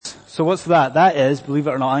So what's that? That is, believe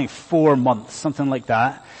it or not, I think 4 months, something like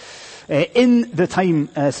that. In the time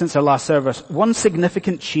since our last service, one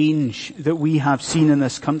significant change that we have seen in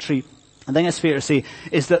this country, I think it's fair to say,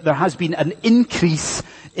 is that there has been an increase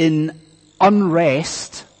in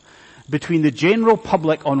unrest between the general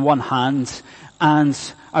public on one hand and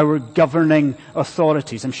our governing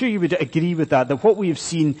authorities. I'm sure you would agree with that what we have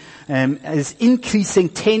seen is increasing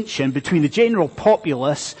tension between the general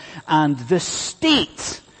populace and the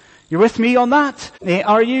state. You're with me on that?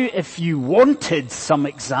 Are you? If you wanted some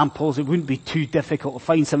examples, it wouldn't be too difficult to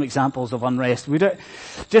find some examples of unrest, would it?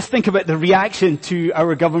 Just think about the reaction to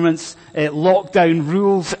our government's lockdown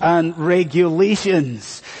rules and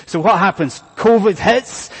regulations. So what happens? COVID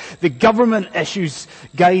hits, the government issues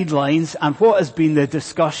guidelines, and what has been the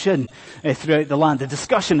discussion throughout the land? The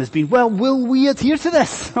discussion has been, well, will we adhere to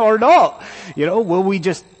this or not? Will we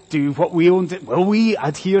just do what we own? Will we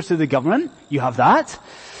adhere to the government? You have that.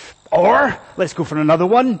 Or, let's go for another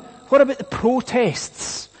one. What about the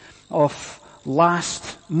protests of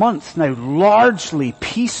last month? Now, largely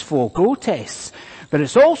peaceful protests. But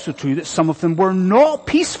it's also true that some of them were not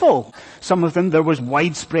peaceful. Some of them there was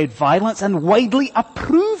widespread violence and widely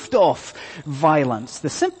approved of violence. The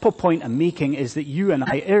simple point I'm making is that you and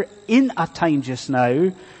I are in a time just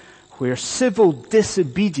now where civil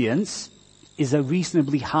disobedience is a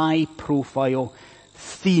reasonably high profile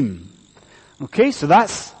theme. Okay, so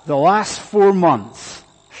that's the last 4 months.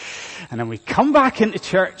 And then we come back into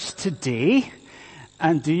church today,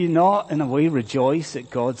 and do you not, in a way, rejoice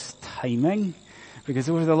at God's timing? Because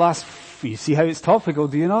over the last, you see how it's topical,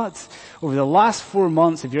 do you not? Over the last 4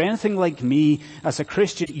 months, if you're anything like me, as a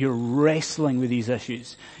Christian, you're wrestling with these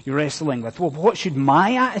issues. You're wrestling with, well, what should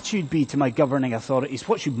my attitude be to my governing authorities?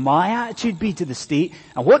 What should my attitude be to the state?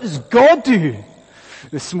 And what does God do?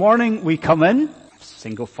 This morning we come in,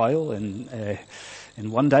 single file in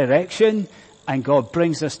one direction, and God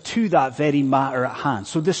brings us to that very matter at hand.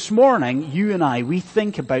 So this morning, you and I, we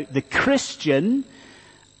think about the Christian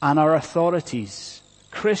and our authorities.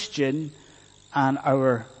 Christian and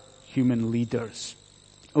our human leaders.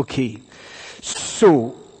 Okay.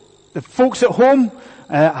 So, the folks at home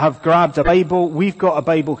have grabbed a Bible. We've got a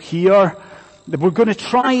Bible here. We're going to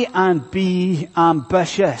try and be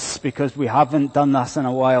ambitious because we haven't done this in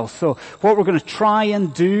a while. So what we're going to try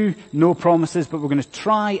and do, no promises, but we're going to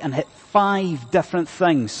try and hit 5 different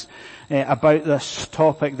things about this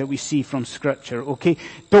topic that we see from Scripture. Okay?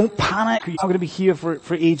 Don't panic. You're not going to be here for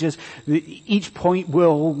ages. Each point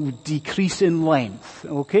will decrease in length.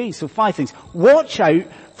 Okay? So 5 things. Watch out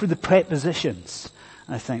for the prepositions.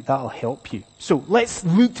 I think that'll help you. So let's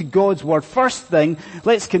look to God's Word. First thing,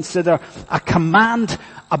 let's consider a command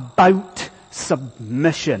about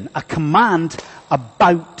submission. A command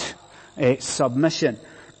about submission.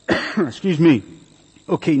 Excuse me.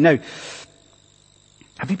 Okay, now,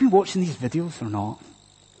 have you been watching these videos or not?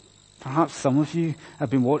 Perhaps some of you have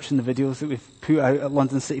been watching the videos that we've put out at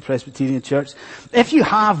London City Presbyterian Church. If you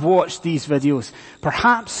have watched these videos,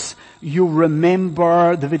 perhaps you'll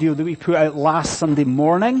remember the video that we put out last Sunday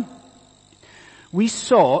morning. We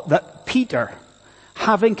saw that Peter,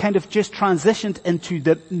 having kind of just transitioned into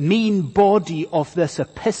the main body of this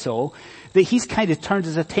epistle, that he's kind of turned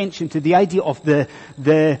his attention to the idea of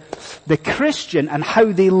the Christian and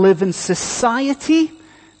how they live in society.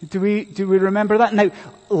 Do we remember that? Now,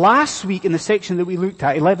 last week in the section that we looked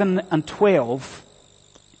at, 11 and 12,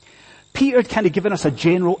 Peter had kind of given us a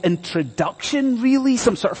general introduction, really,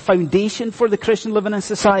 some sort of foundation for the Christian living in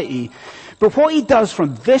society. But what he does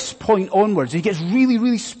from this point onwards, he gets really,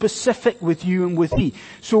 really specific with you and with me.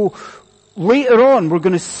 So later on, we're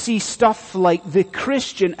going to see stuff like the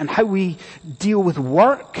Christian and how we deal with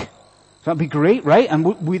work. That'd be great, right? And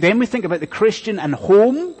then we think about the Christian and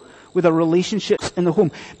home, with our relationships in the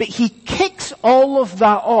home. But he kicks all of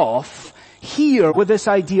that off here with this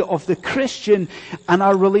idea of the Christian and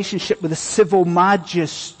our relationship with the civil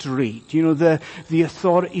magistrate, the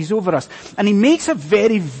authorities over us. And he makes a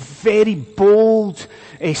very, very bold,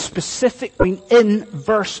 specific point in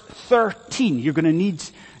verse 13. You're going to need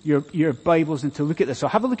your Bibles and to look at this. So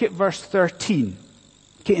have a look at verse 13.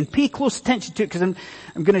 Okay, and pay close attention to it because I'm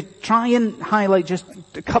going to try and highlight just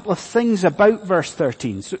a couple of things about verse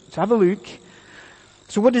 13. So have a look.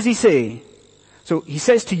 So what does he say? So he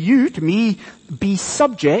says to you, to me, be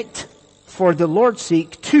subject for the Lord's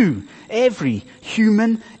sake to every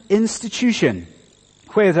human institution,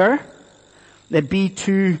 whether it be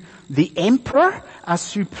to the emperor as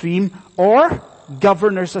supreme or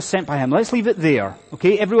governors as sent by him. Let's leave it there.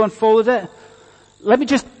 Okay, everyone followed it? Let me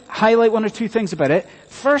just highlight 1 or 2 things about it.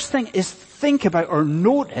 First thing is think about or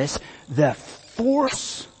notice the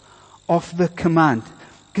force of the command.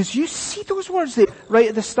 Because you see those words there right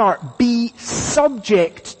at the start. Be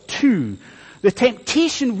subject to. The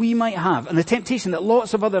temptation we might have, and the temptation that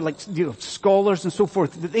lots of other scholars and so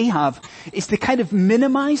forth that they have, is to kind of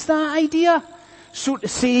minimize that idea. So to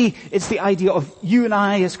say, it's the idea of you and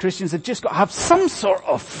I as Christians have just got to have some sort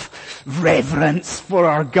of reverence for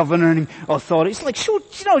our governing authorities.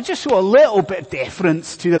 Just show a little bit of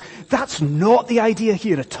deference to them. That's not the idea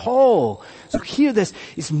here at all. So hear this,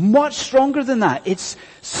 it's much stronger than that. It's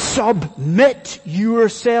submit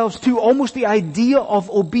yourselves to, almost the idea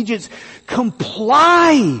of obedience.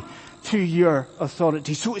 Comply to your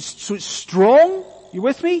authority. So it's strong. You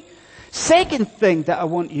with me? Second thing that I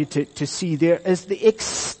want you to see there is the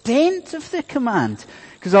extent of the command.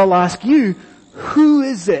 Because I'll ask you, who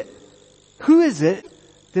is it? Who is it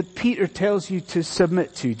that Peter tells you to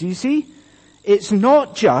submit to? Do you see? It's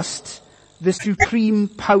not just the supreme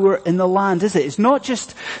power in the land, is it? It's not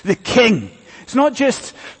just the king. It's not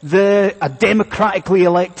just a democratically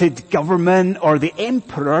elected government or the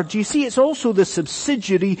emperor. Do you see? It's also the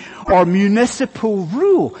subsidiary or municipal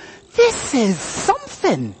rule. This is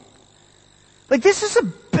something. This is a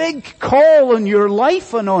big call on your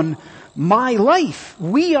life and on my life.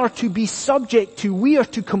 We are to be subject to, we are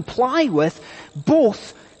to comply with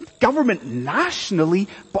both government nationally,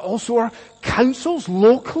 but also our councils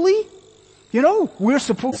locally. We're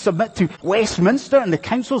supposed to submit to Westminster and the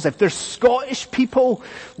councils. If there's Scottish people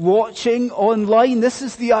watching online, this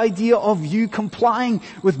is the idea of you complying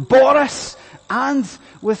with Boris and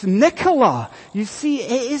with Nicola. You see,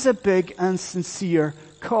 it is a big and sincere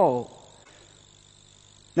call.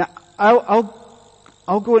 Now,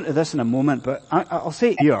 I'll go into this in a moment, but I'll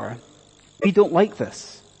say it here. We don't like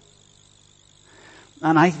this.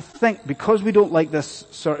 And I think because we don't like this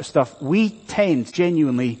sort of stuff, we tend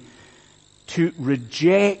genuinely to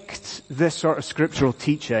reject this sort of scriptural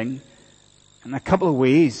teaching in a couple of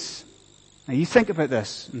ways. Now you think about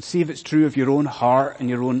this and see if it's true of your own heart and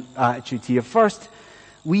your own attitude here. First,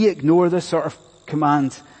 we ignore this sort of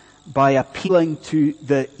command by appealing to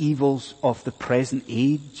the evils of the present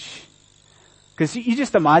age. Because you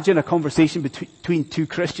just imagine a conversation between two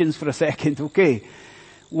Christians for a second, okay?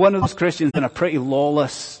 One of those Christians in a pretty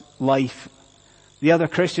lawless life. The other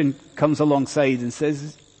Christian comes alongside and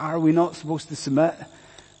says, are we not supposed to submit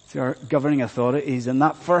to our governing authorities? And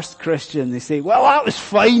that first Christian, they say, well, that was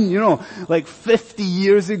fine, 50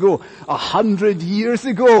 years ago, 100 years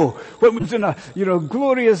ago, when we was in a,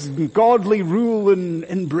 glorious godly rule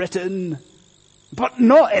in Britain. But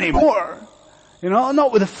not anymore.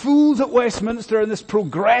 Not with the fools at Westminster and this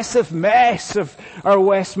progressive mess of our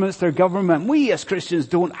Westminster government. We as Christians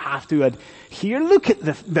don't have to adhere. Look at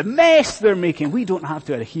the mess they're making. We don't have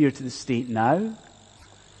to adhere to the state now.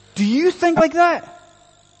 Do you think like that?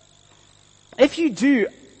 If you do,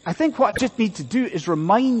 I think what I just need to do is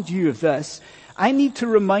remind you of this. I need to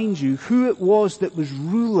remind you who it was that was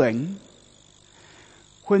ruling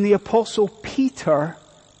when the Apostle Peter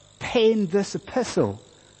penned this epistle.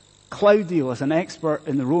 Claudio, as an expert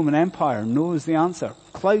in the Roman Empire, knows the answer.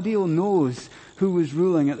 Claudio knows who was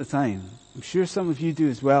ruling at the time. I'm sure some of you do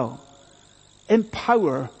as well. In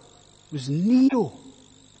power was Nero.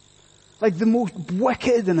 The most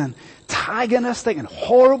wicked and antagonistic and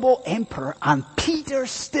horrible emperor. And Peter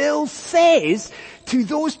still says to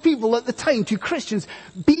those people at the time, to Christians,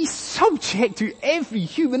 be subject to every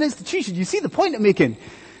human institution. You see the point I'm making?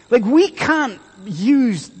 We can't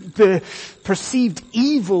use the perceived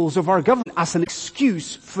evils of our government as an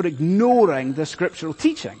excuse for ignoring the scriptural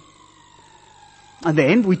teaching. And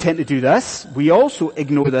then we tend to do this. We also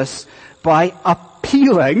ignore this by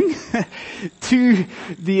appealing to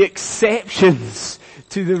the exceptions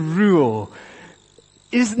to the rule.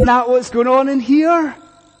 Isn't that what's going on in here?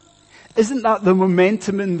 Isn't that the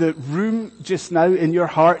momentum in the room just now in your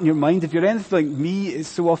heart and your mind? If you're anything like me, it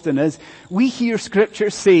so often is. We hear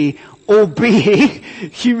scripture say, obey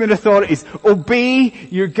human authorities. Obey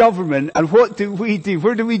your government. And what do?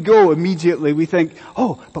 Where do we go immediately? We think,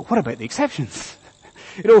 oh, but what about the exceptions?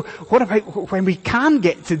 What about when we can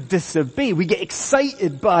get to disobey? We get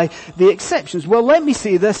excited by the exceptions. Well, let me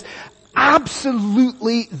say this.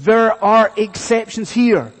 Absolutely there are exceptions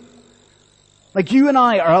here. You and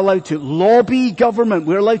I are allowed to lobby government.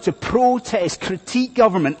 We're allowed to protest, critique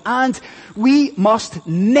government. And we must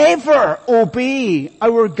never obey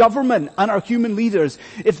our government and our human leaders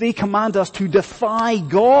if they command us to defy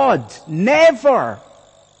God. Never.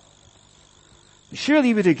 Surely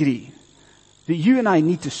you would agree that you and I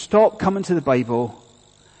need to stop coming to the Bible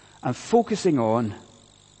and focusing on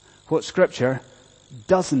what Scripture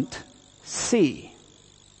doesn't say.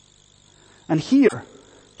 And here,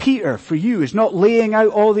 Peter, for you, is not laying out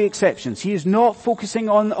all the exceptions. He is not focusing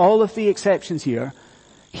on all of the exceptions here.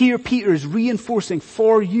 Here Peter is reinforcing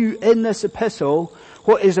for you in this epistle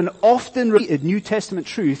what is an often repeated New Testament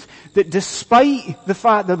truth, that despite the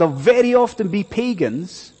fact that there'll very often be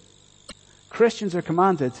pagans, Christians are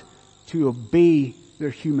commanded to obey their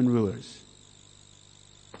human rulers.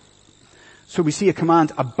 So we see a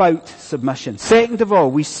command about submission. Second of all,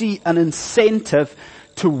 we see an incentive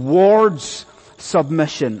towards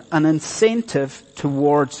submission. An incentive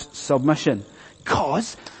towards submission.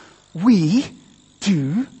 Because we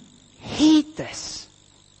do hate this.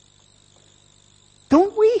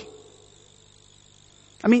 Don't we?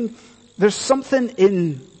 I mean, there's something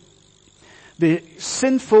in the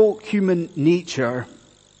sinful human nature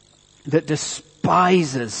that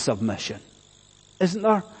despises submission. Isn't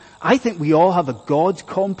there? I think we all have a God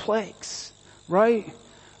complex, right?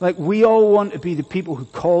 Like we all want to be the people who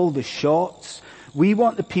call the shots. We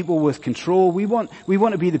want the people with control. We want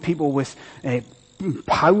to be the people with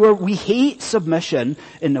power. We hate submission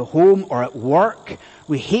in the home or at work.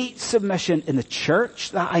 We hate submission in the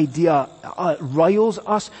church. That idea riles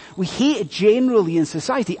us. We hate it generally in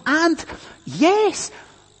society. And yes,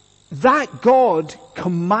 that God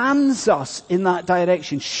commands us in that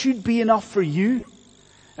direction should be enough for you.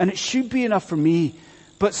 And it should be enough for me.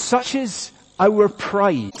 But such is our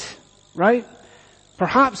pride, right?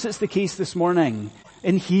 Perhaps it's the case this morning.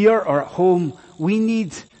 In here or at home, we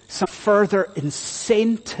need some further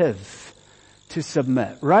incentive to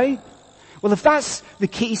submit, right? Well, if that's the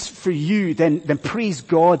case for you, then praise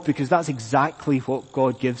God, because that's exactly what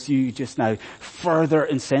God gives you just now. Further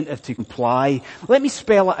incentive to comply. Let me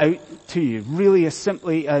spell it out to you, really as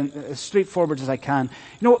simply and as straightforward as I can.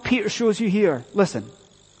 You know what Peter shows you here? Listen.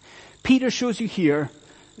 Peter shows you here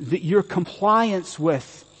that your compliance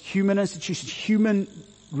with human institutions, human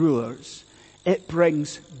rulers, it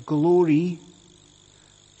brings glory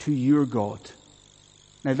to your God.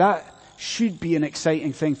 Now that should be an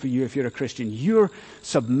exciting thing for you if you're a Christian. Your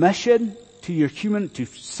submission to your to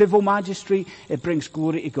civil magistrate, it brings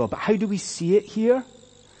glory to God. But how do we see it here?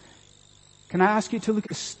 Can I ask you to look at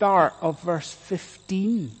the start of verse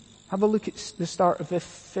 15? Have a look at the start of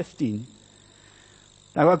 15.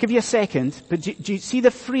 Now I'll give you a second, but do you see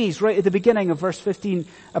the phrase right at the beginning of verse 15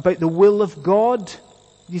 about the will of God?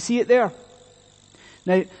 Do you see it there?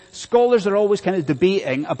 Now, scholars are always kind of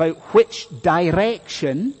debating about which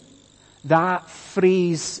direction that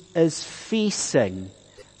phrase is facing.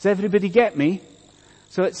 Does everybody get me?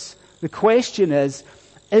 So the question is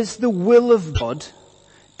the will of God,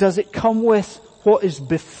 does it come with what is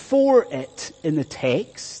before it in the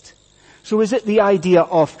text? So is it the idea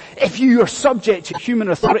of, if you are subject to human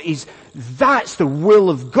authorities, that's the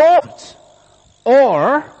will of God?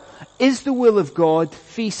 Or is the will of God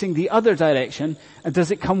facing the other direction, and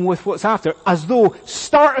does it come with what's after? As though,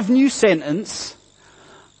 start of new sentence,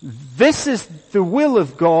 this is the will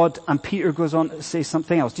of God, and Peter goes on to say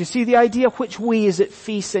something else. Do you see the idea? Which way is it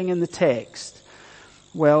facing in the text?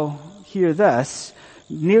 Well, hear this.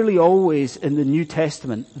 Nearly always in the New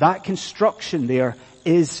Testament, that construction there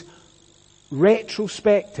is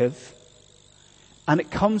retrospective, and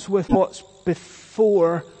it comes with what's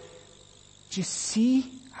before. Do you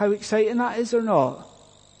see how exciting that is or not?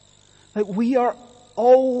 Like we are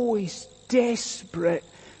always desperate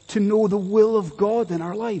to know the will of God in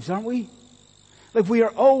our lives, aren't we? Like we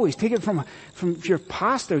are always, take it from your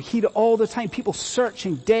pastor, hear it all the time, people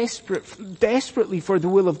searching desperately for the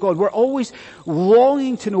will of God. We're always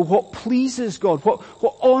longing to know what pleases God,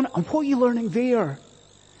 and what are you learning there?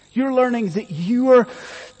 You're learning that your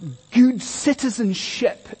good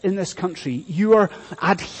citizenship in this country, your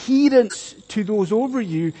adherence to those over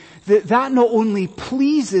you, that not only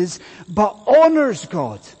pleases, but honors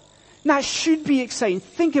God. And that should be exciting.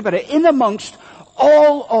 Think about it. In amongst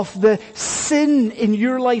all of the sin in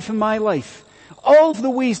your life and my life, all of the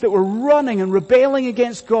ways that we're running and rebelling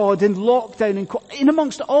against God in lockdown, and in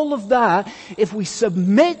amongst all of that, if we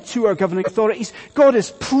submit to our governing authorities, God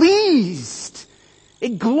is pleased.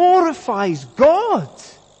 It glorifies God.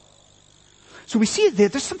 So we see it there.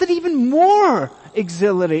 There's something even more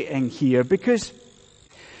exhilarating here, because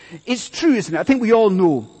it's true, isn't it? I think we all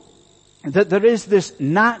know that there is this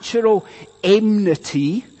natural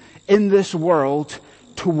enmity in this world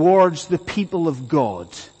towards the people of God.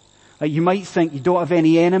 Like you might think you don't have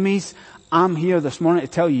any enemies. I'm here this morning to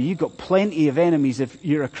tell you, you've got plenty of enemies if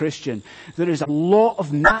you're a Christian. There is a lot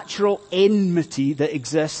of natural enmity that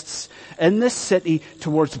exists in this city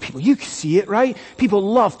towards the people. You can see it, right? People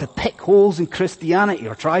love to pick holes in Christianity,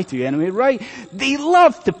 or try to anyway, right? They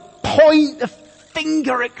love to point the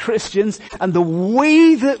finger at Christians and the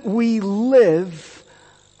way that we live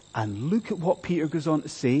And look at what Peter goes on to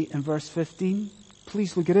say in verse 15.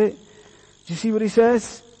 Please look at it. Do you see what he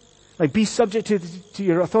says? Like, be subject to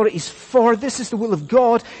your authorities, for this is the will of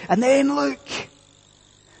God. And then look,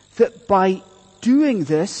 that by doing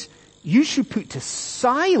this, you should put to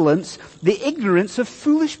silence the ignorance of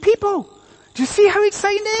foolish people. Do you see how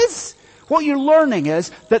exciting it is? What you're learning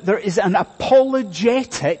is that there is an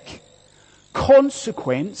apologetic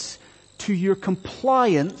consequence to your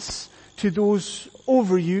compliance to those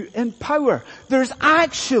over you in power. There's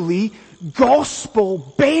actually gospel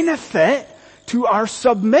benefit to our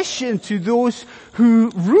submission to those who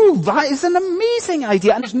rule. That is an amazing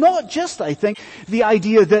idea. And it's not just, I think, the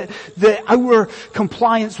idea that our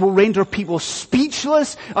compliance will render people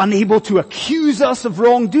speechless, unable to accuse us of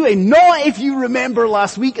wrongdoing. Not if you remember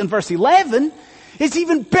last week in verse 11. It's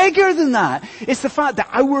even bigger than that. It's the fact that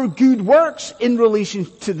our good works in relation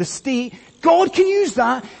to the state, God can use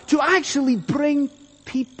that to actually bring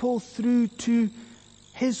people through to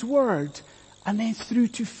His Word and then through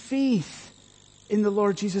to faith in the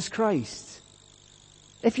Lord Jesus Christ.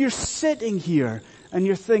 If you're sitting here and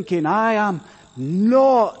you're thinking, I am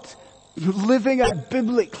not living out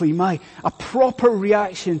biblically a proper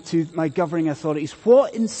reaction to my governing authorities,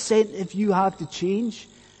 what incentive you have to change?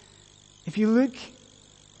 If you look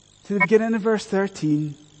to the beginning of verse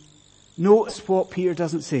 13, notice what Peter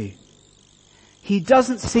doesn't say. He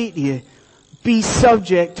doesn't say to you, be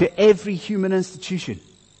subject to every human institution.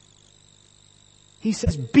 He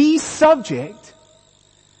says, be subject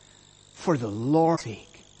for the Lord's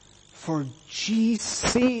sake. For Jesus'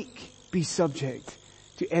 sake, be subject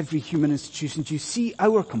to every human institution. Do you see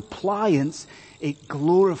our compliance? It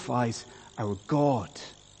glorifies our God.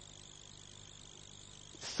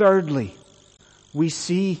 Thirdly, we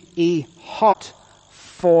see a heart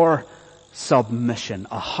for submission.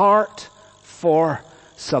 A heart for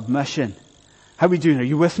submission. How are we doing? Are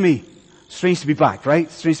you with me? Strange to be back, right?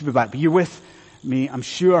 Strange to be back. But you're with me, I'm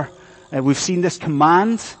sure. We've seen this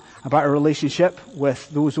command about our relationship with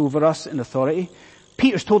those over us in authority.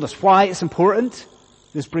 Peter's told us why it's important.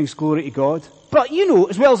 This brings glory to God. But you know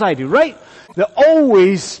as well as I do, right? That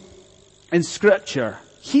always in Scripture,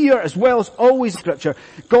 here as well as always in Scripture,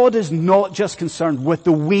 God is not just concerned with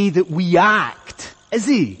the way that we act, is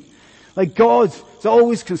He? Like God is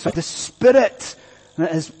always concerned with the Spirit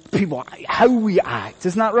as people, how we act.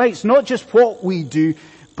 Isn't that right? It's not just what we do,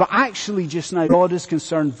 but actually just now God is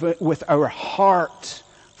concerned with our heart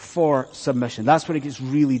for submission. That's where it gets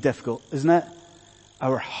really difficult, isn't it?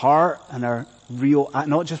 Our heart and our real,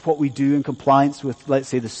 not just what we do in compliance with, let's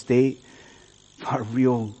say, the state, our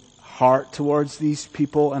real heart towards these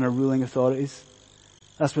people and our ruling authorities.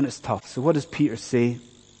 That's when it's tough. So what does Peter say?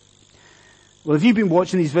 Well, if you've been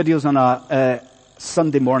watching these videos on a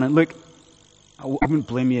Sunday morning, look, I wouldn't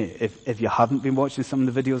blame you if you haven't been watching some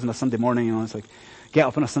of the videos on a Sunday morning. You know, it's like, get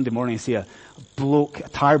up on a Sunday morning and see a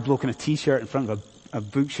tired bloke in a t-shirt in front of a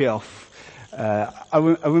bookshelf. I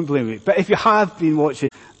wouldn't blame you. But if you have been watching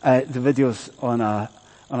the videos on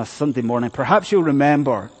a Sunday morning, perhaps you'll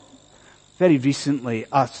remember very recently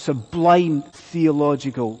a sublime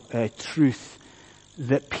theological truth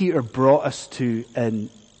that Peter brought us to in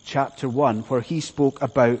chapter 1, where he spoke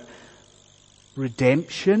about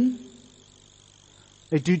redemption.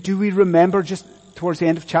 Do we remember just towards the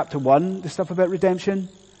end of chapter 1 the stuff about redemption?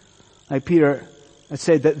 Like Peter had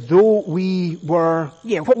said that though we were,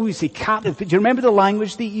 what would we say, captive, but do you remember the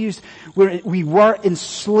language that he used? Where we were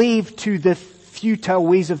enslaved to the futile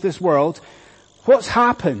ways of this world. What's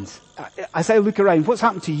happened? As I look around, what's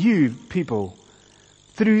happened to you people?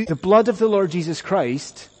 Through the blood of the Lord Jesus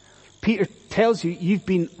Christ, Peter tells you, you've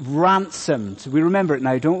been ransomed. We remember it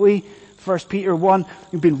now, don't we? 1 Peter 1,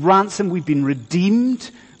 we've been ransomed, we've been redeemed.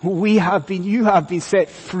 You have been set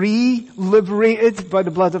free, liberated by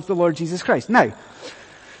the blood of the Lord Jesus Christ. Now,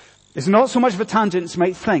 it's not so much of a tangent as you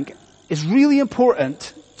might think. It's really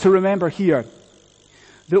important to remember here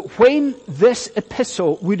that when this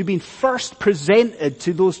epistle would have been first presented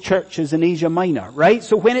to those churches in Asia Minor, right?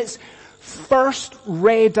 So when it's first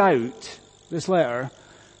read out, this letter,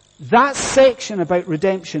 that section about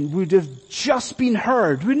redemption would have just been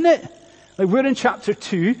heard, wouldn't it? Like we're in chapter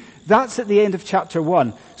 2, that's at the end of chapter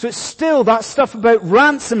 1. So it's still, that stuff about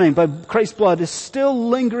ransoming by Christ's blood is still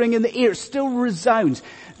lingering in the air, it still resounds.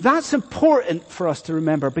 That's important for us to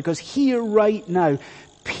remember because here right now,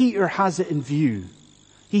 Peter has it in view.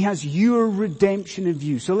 He has your redemption in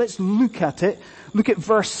view. So let's look at it. Look at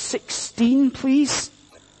verse 16, please.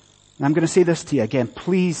 And I'm going to say this to you again,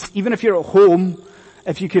 please, even if you're at home,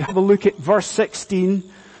 if you could have a look at verse 16,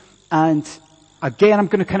 and again I'm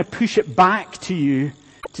going to kind of push it back to you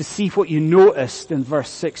to see what you noticed in verse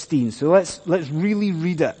 16. So let's really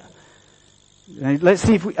read it. Now, let's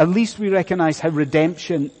see if at least we recognize how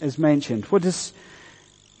redemption is mentioned. What does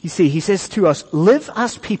he say? He says to us, live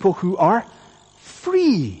as people who are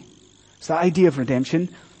free. It's the idea of redemption.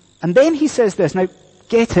 And then he says this, now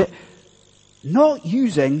get it, not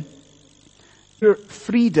using your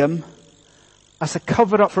freedom as a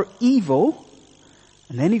cover-up for evil.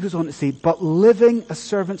 And then he goes on to say, but living as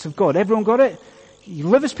servants of God. Everyone got it? You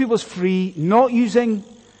live as people as free, not using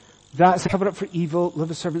that as a cover-up for evil,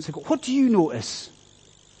 live as servants of God. What do you notice?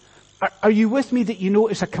 Are you with me that you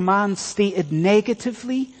notice a command stated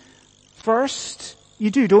negatively first?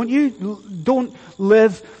 You do, don't you? Don't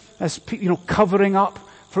live as, covering up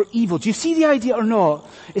for evil. Do you see the idea or not?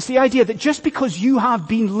 It's the idea that just because you have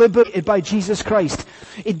been liberated by Jesus Christ,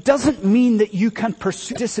 it doesn't mean that you can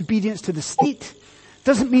pursue disobedience to the state. It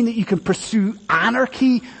doesn't mean that you can pursue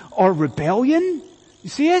anarchy or rebellion. You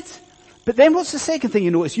see it? But then what's the second thing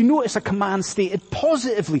you notice? You notice a command stated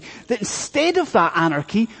positively, that instead of that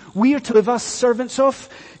anarchy, we are to live as servants of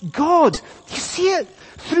God. You see it?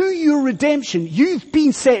 Through your redemption, you've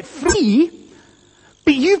been set free,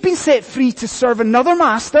 but you've been set free to serve another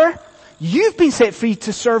master. You've been set free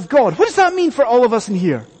to serve God. What does that mean for all of us in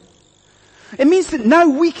here? It means that now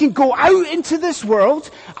we can go out into this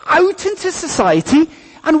world, out into society,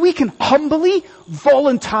 and we can humbly,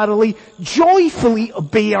 voluntarily, joyfully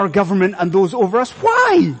obey our government and those over us.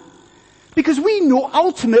 Why? Because we know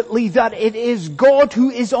ultimately that it is God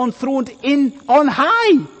who is enthroned on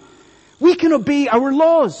high. We can obey our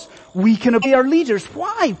laws. We can obey our leaders.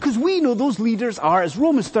 Why? Because we know those leaders are, as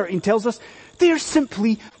Romans 13 tells us, they're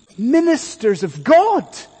simply ministers of God.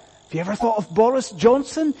 Have you ever thought of Boris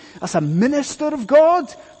Johnson as a minister of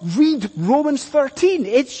God? Read Romans 13.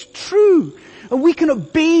 It's true. And we can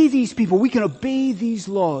obey these people. We can obey these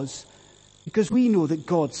laws because we know that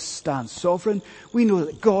God stands sovereign. We know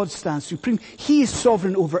that God stands supreme. He is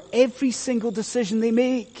sovereign over every single decision they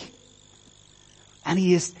make. And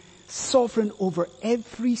He is sovereign over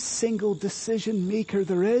every single decision maker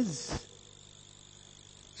there is.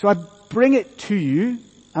 So I bring it to you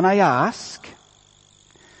and I ask,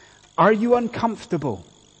 are you uncomfortable?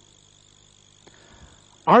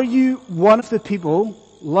 Are you one of the people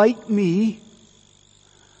like me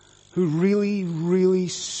who really, really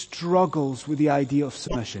struggles with the idea of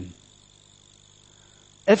submission?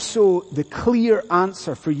 If so, the clear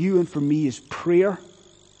answer for you and for me is prayer.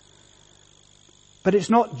 But it's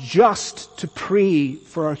not just to pray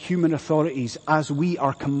for our human authorities as we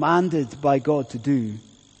are commanded by God to do.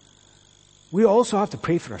 We also have to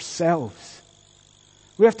pray for ourselves.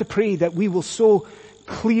 We have to pray that we will so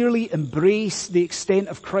clearly embrace the extent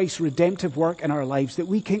of Christ's redemptive work in our lives that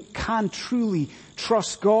we can truly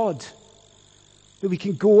trust God. That we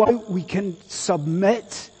can go out, we can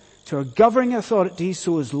submit to our governing authorities,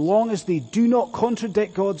 so as long as they do not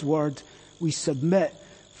contradict God's word, we submit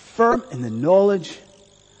firm in the knowledge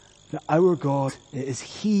that our God, it is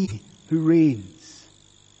He who reigns.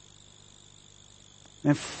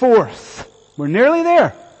 And fourth, we're nearly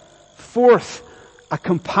there. Fourth, a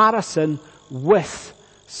comparison with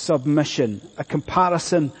submission. A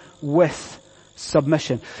comparison with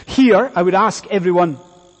submission. Here, I would ask everyone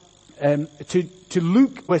to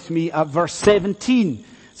look with me at verse 17.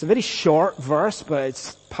 It's a very short verse, but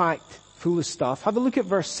it's packed full of stuff. Have a look at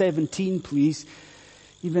verse 17, please.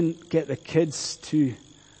 Even get the kids to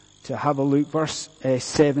have a look. Verse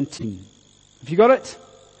 17. Have you got it?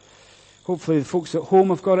 Hopefully the folks at home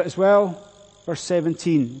have got it as well. Verse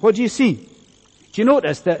 17. What do you see? Do you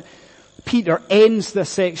notice that Peter ends this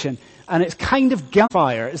section and it's kind of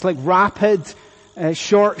gunfire. It's like rapid,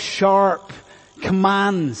 short, sharp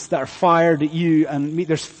commands that are fired at you and me.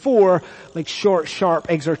 There's 4 like short, sharp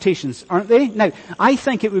exhortations, aren't they? Now, I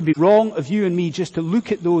think it would be wrong of you and me just to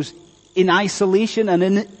look at those in isolation and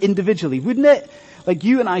individually, wouldn't it? Like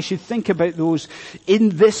you and I should think about those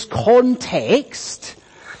in this context.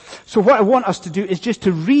 So what I want us to do is just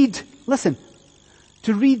to read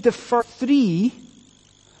the first 3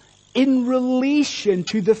 in relation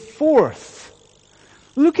to the 4th.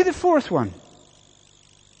 Look at the 4th one.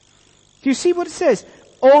 Do you see what it says?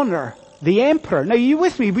 Honor the emperor. Now, are you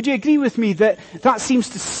with me? Would you agree with me that seems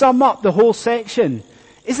to sum up the whole section?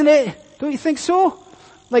 Isn't it? Don't you think so?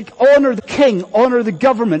 Like, honor the king, honor the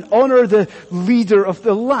government, honor the leader of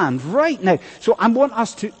the land. Right now. So I want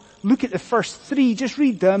us to look at the first 3, just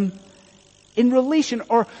read them in relation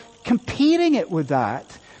or comparing it with that.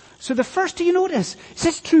 So the first, do you notice?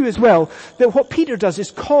 It's true as well that what Peter does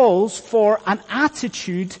is calls for an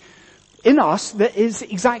attitude in us that is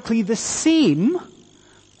exactly the same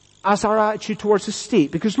as our attitude towards the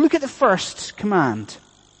state. Because look at the first command.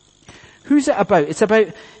 Who's it about? It's about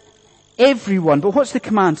everyone. But what's the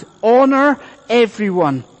command? Honor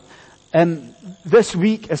everyone. This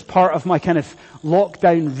week, as part of my kind of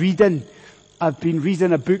lockdown reading, I've been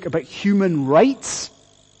reading a book about human rights.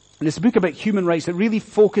 And it's a book about human rights that really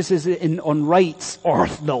focuses on rights, or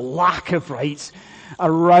the lack of rights,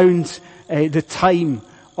 around the time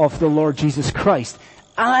of the Lord Jesus Christ.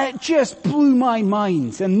 And it just blew my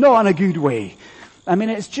mind, and not in a good way. I mean,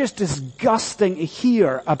 it's just disgusting to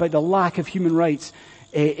hear about the lack of human rights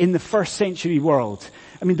in the first century world.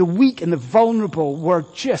 I mean, the weak and the vulnerable were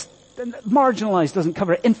just, marginalized doesn't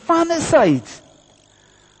cover it. Infanticide.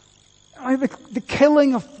 I mean, the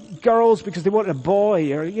killing of girls because they wanted a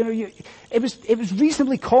boy, or, it was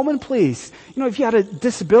reasonably commonplace. If you had a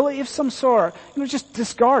disability of some sort, just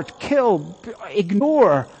discard, kill,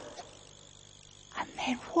 ignore. And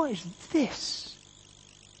then what is this?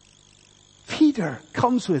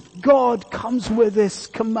 God comes with this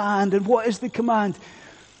command. And what is the command?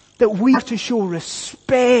 That we are to show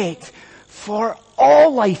respect for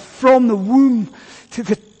all life, from the womb to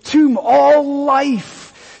the tomb, all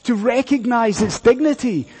life, to recognize its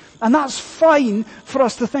dignity. And that's fine for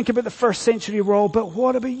us to think about the first century world, but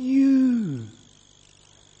what about you?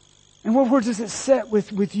 And where does it sit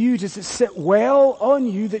with you? Does it sit well on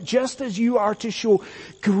you that just as you are to show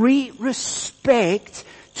great respect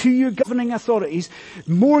to your governing authorities,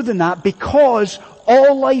 more than that, because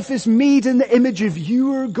all life is made in the image of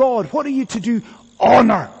your God, what are you to do?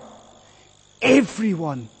 Honor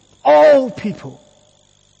everyone, all people.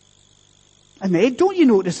 And then, don't you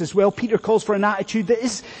notice as well, Peter calls for an attitude that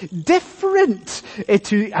is different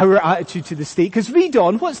to our attitude to the state. Because read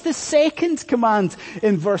on, what's the second command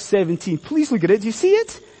in verse 17? Please look at it, do you see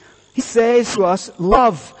it? He says to us,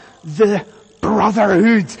 love the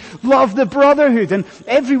brotherhood. Love the brotherhood. And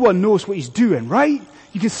everyone knows what he's doing, right?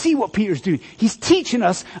 You can see what Peter's doing. He's teaching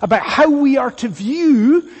us about how we are to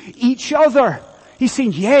view each other. He's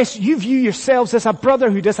saying, yes, you view yourselves as a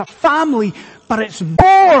brotherhood, as a family, but it's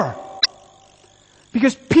more.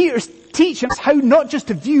 Because Peter's teaching us how not just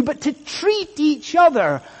to view, but to treat each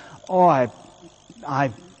other. Oh, I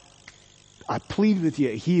plead with you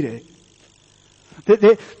to hear it.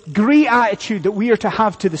 The great attitude that we are to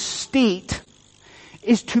have to the state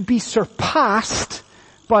is to be surpassed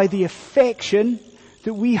by the affection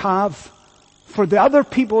that we have for the other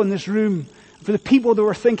people in this room, for the people that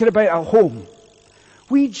we're thinking about at home.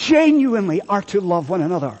 We genuinely are to love one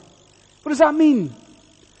another. What does that mean?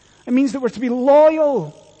 It means that we're to be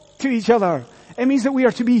loyal to each other. It means that we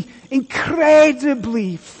are to be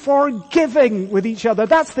incredibly forgiving with each other.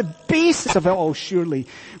 That's the basis of it all, surely.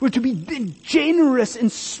 We're to be generous in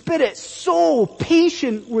spirit, so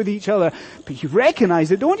patient with each other. But you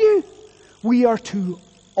recognize it, don't you? We are to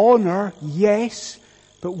honor, yes,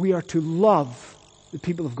 but we are to love the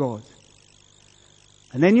people of God.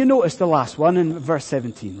 And then you notice the last one in verse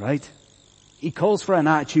 17, right? He calls for an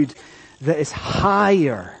attitude that is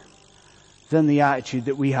higher than the attitude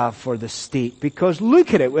that we have for the state. Because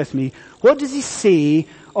look at it with me. What does he say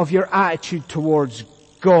of your attitude towards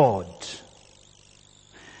God?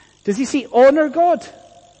 Does he say honor God?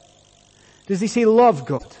 Does he say love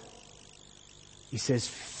God? He says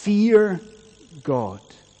fear God.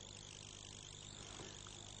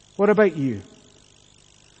 What about you?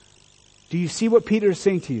 Do you see what Peter is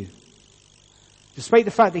saying to you? Despite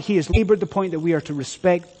the fact that he has labored the point that we are to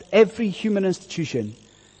respect every human institution,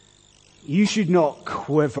 you should not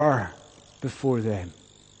quiver before them.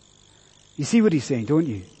 You see what he's saying, don't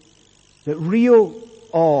you? That real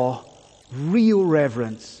awe, real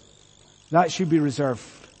reverence, that should be reserved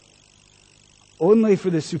only for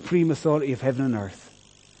the supreme authority of heaven and earth.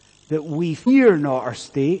 That we fear not our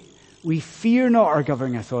state, we fear not our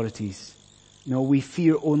governing authorities. No, we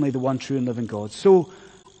fear only the one true and living God. So,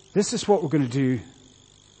 this is what we're going to do.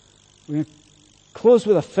 We're going to close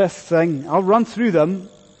with a fifth thing. I'll run through them.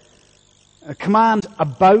 A command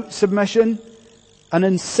about submission, an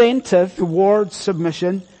incentive towards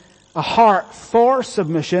submission, a heart for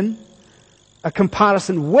submission, a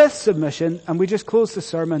comparison with submission, and we just close the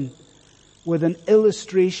sermon with an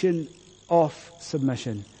illustration of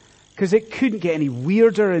submission. Because it couldn't get any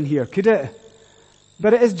weirder in here, could it?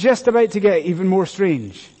 But it is just about to get even more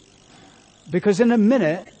strange. Because in a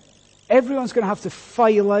minute, everyone's going to have to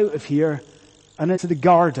file out of here and into the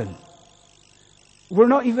garden. We're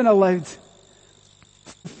not even allowed to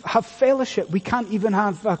have fellowship. We can't even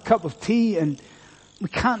have a cup of tea, and we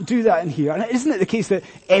can't do that in here. And isn't it the case that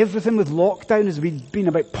everything with lockdown has been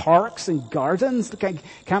about parks and gardens?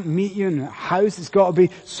 Can't meet you in a house. It's got to be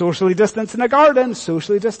socially distanced in a garden,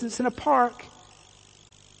 socially distanced in a park.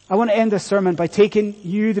 I want to end this sermon by taking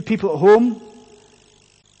you, the people at home,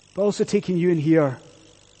 but also taking you in here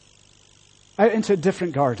out into a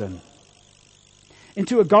different garden.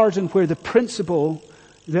 into a garden where the principle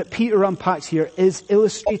that Peter unpacks here is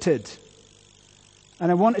illustrated.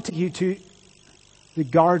 And I want to take you to the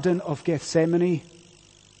Garden of Gethsemane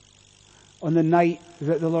on the night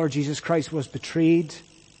that the Lord Jesus Christ was betrayed.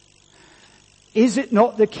 Is it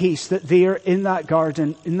not the case that there in that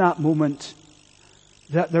garden, in that moment,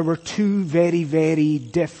 that there were two very, very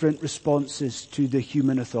different responses to the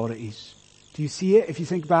human authorities? Do you see it if you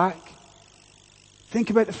think back? Think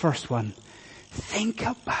about the first one. Think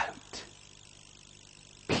about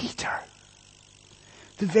Peter,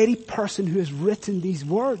 the very person who has written these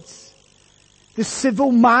words. The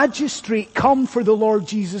civil magistrate come for the Lord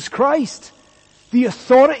Jesus Christ. The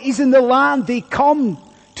authorities in the land, they come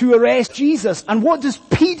to arrest Jesus. And what does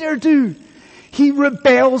Peter do? He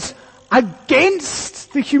rebels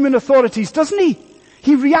against the human authorities, doesn't he?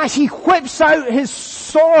 He reacts, he whips out his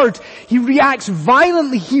sword, he reacts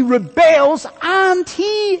violently, he rebels, and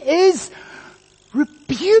he is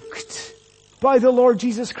rebuked by the Lord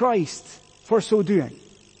Jesus Christ for so doing.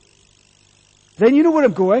 Then you know where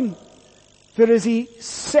I'm going. There is a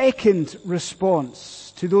second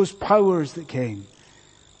response to those powers that came.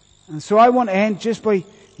 And so I want to end just by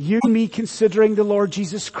you and me considering the Lord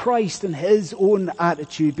Jesus Christ and his own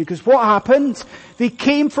attitude. Because what happened? They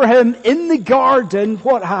came for him in the garden.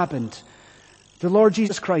 What happened? The Lord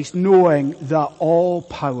Jesus Christ, knowing that all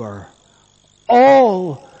power,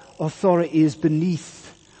 all authority is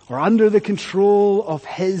beneath or under the control of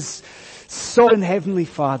his sovereign heavenly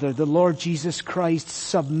Father, the Lord Jesus Christ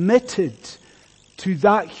submitted to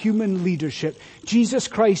that human leadership. Jesus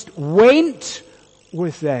Christ went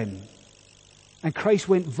with them. And Christ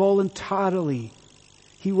went voluntarily.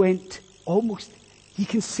 He went almost, you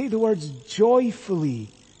can say the words joyfully,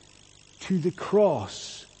 to the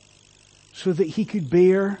cross so that he could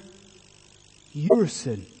bear your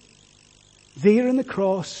sin. There on the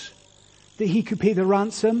cross, that he could pay the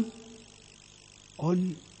ransom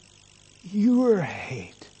on your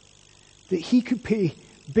head. That he could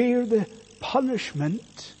bear the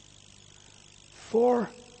punishment for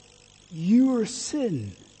your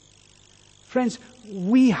sin. Friends,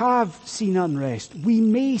 we have seen unrest. We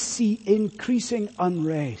may see increasing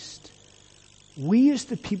unrest. We as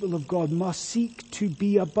the people of God must seek to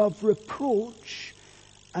be above reproach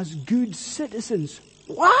as good citizens.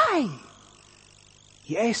 Why?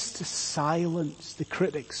 Yes, to silence the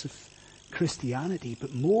critics of Christianity,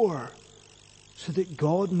 but more so that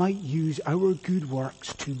God might use our good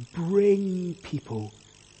works to bring people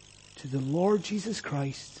to the Lord Jesus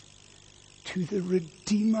Christ, to the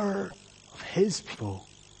Redeemer of his people,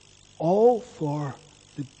 all for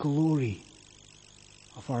the glory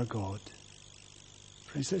of our God.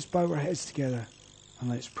 Friends, let's bow our heads together and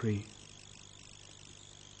let's pray.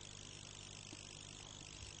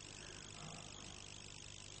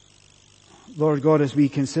 Lord God, as we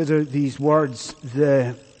consider these words,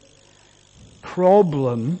 the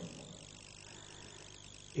problem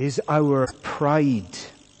is our pride.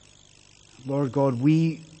 Lord God,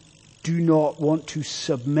 we do not want to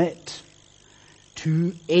submit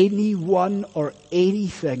to anyone or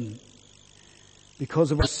anything.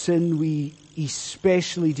 Because of our sin, we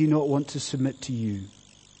especially do not want to submit to you.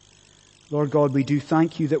 Lord God, we do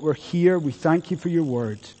thank you that we're here. We thank you for your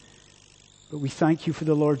word. But we thank you for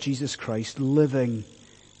the Lord Jesus Christ living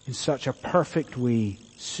in such a perfect way,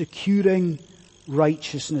 securing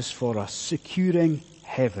righteousness for us, securing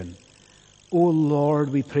heaven. O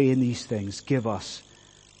Lord, we pray in these things, give us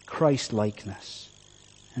Christ-likeness.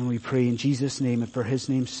 And we pray in Jesus' name and for his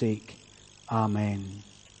name's sake. Amen.